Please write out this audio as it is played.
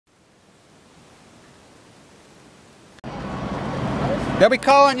They'll be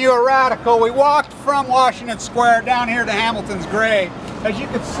calling you a radical. We walked from Washington Square down here to Hamilton's grave. As you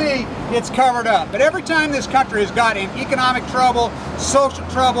can see, it's covered up. But every time this country has got in economic trouble, social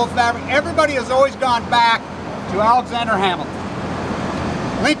trouble, everybody has always gone back to Alexander Hamilton.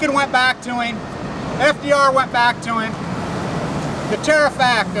 Lincoln went back to him. FDR went back to him. The Tariff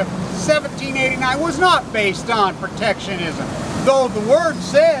Act of 1789 was not based on protectionism, though the word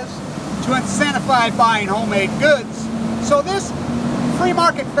says to incentivize buying homemade goods. So this free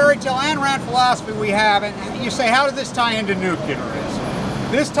market fairy tale Ayn Rand philosophy we have, and you say, how does this tie into nuclearism?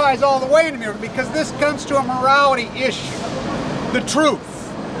 This ties all the way into nuclear because this comes to a morality issue. The truth.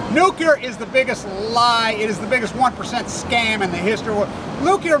 Nuclear is the biggest lie. It is the biggest 1% scam in the history of the world.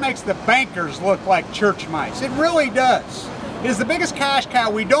 Nuclear makes the bankers look like church mice. It really does. It is the biggest cash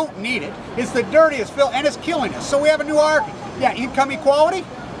cow. We don't need it. It's the dirtiest filth, and it's killing us. So we have a new argument. Yeah, income equality,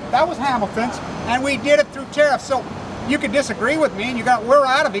 that was Hamilton's, and we did it through tariffs. So you could disagree with me, and we're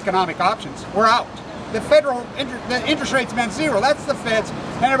out of economic options. We're out. The interest rate's been zero. That's the Fed's.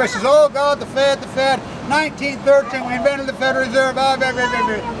 And everybody says, oh God, the Fed. 1913, we invented the Federal Reserve.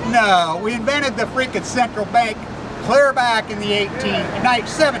 No, we invented the freaking central bank clear back in the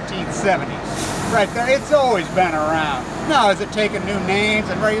 1770s. Right there, it's always been around. Now, is it taking new names?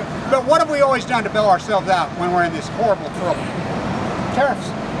 But what have we always done to bail ourselves out when we're in this horrible trouble? Tariffs.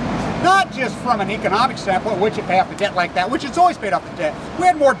 Not just from an economic standpoint, which it paid off the debt like that, which it's always paid off the debt. We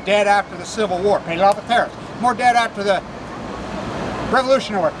had more debt after the Civil War, paid it off with tariffs. More debt after the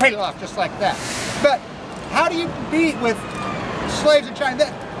Revolutionary War, paid it off just like that. But how do you compete with slaves in China?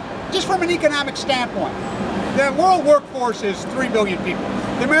 Just from an economic standpoint, the world workforce is 3 billion people.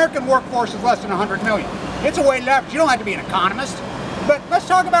 The American workforce is less than 100 million. It's a weighted average. You don't have to be an economist. But let's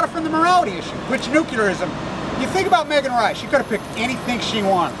talk about it from the morality issue, which nuclearism. You think about Megan Rice, she could have picked anything she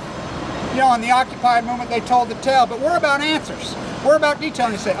wanted. You know, in the Occupy movement, they told the tale, but we're about answers. We're about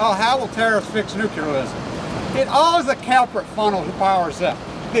detailing. You say, oh, how will tariffs fix nuclearism? It all is a culprit funnel who powers up.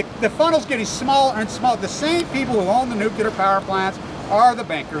 The funnel's getting smaller and smaller. The same people who own the nuclear power plants are the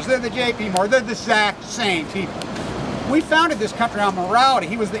bankers. They're the JP Morgan. They're the exact same people. We founded this country on morality.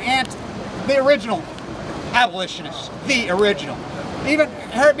 He was the original abolitionist, the original. Even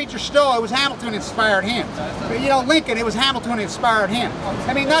Harriet Beecher Stowe, it was Hamilton who inspired him. But, you know, Lincoln, it was Hamilton who inspired him.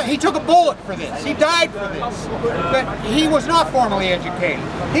 I mean, he took a bullet for this. He died for this. But he was not formally educated.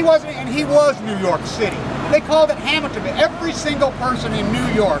 He wasn't, and he was New York City. They called it Hamilton, but every single person in New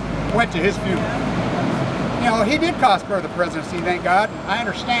York went to his funeral. You know, he did cost Burr the presidency, thank God. I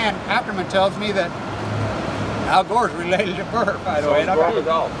understand. Ackerman tells me that Al Gore's related to Burr, by the way.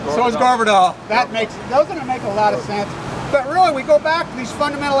 So is Gore Vidal. Doesn't make a lot of sense. But really, we go back to these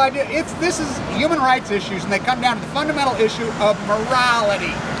fundamental ideas. This is human rights issues, and they come down to the fundamental issue of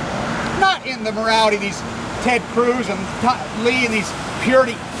morality. Not in the morality of these Ted Cruz and Lee and these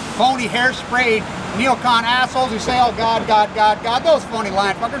purity, phony, hairspray, neocon assholes who say, oh, God, God, God, God. Those phony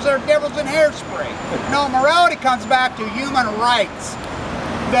line fuckers are devils in hairspray. No, morality comes back to human rights.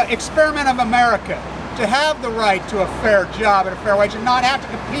 The experiment of America. To have the right to a fair job at a fair wage and not have to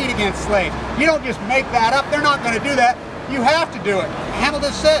compete against slaves. You don't just make that up. They're not going to do that. You have to do it.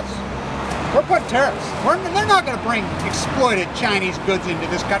 Hamilton says, we're putting tariffs. They're not going to bring exploited Chinese goods into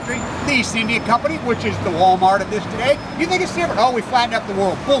this country. The East India Company, which is the Walmart of this today, you think it's different? Oh, we flattened up the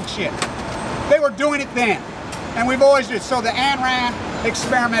world. Bullshit. They were doing it then. And we've always did. So the Ayn Rand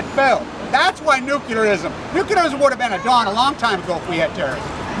experiment failed. That's why nuclearism would have been a dawn a long time ago if we had tariffs.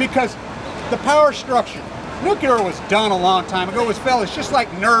 Because the power structure. Nuclear was done a long time ago. It was failed. It's just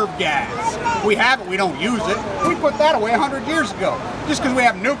like nerve gas. We have it, we don't use it. We put that away 100 years ago. Just because we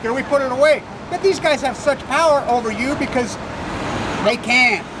have nuclear, we put it away. But these guys have such power over you because they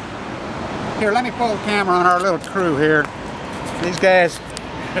can. Here, let me pull the camera on our little crew here. These guys.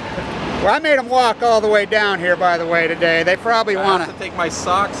 Well, I made them walk all the way down here, by the way, today. They probably want to take my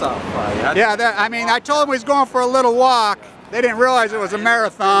socks off. Yeah, I mean, I told them we was going for a little walk. They didn't realize it was a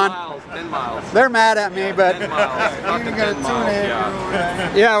marathon. 10 miles. They're mad at me, but 10 miles.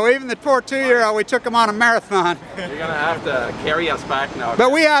 Yeah, well, even the poor 2-year-old, we took him on a marathon. You're gonna have to carry us back now.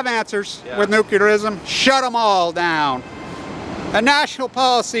 But we have answers with nuclearism. Shut them all down. A national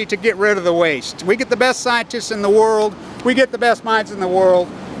policy to get rid of the waste. We get the best scientists in the world. We get the best minds in the world.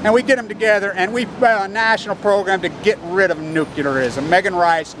 And we get them together, and we put a national program to get rid of nuclearism. Megan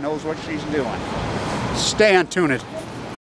Rice knows what she's doing. Stay untuned.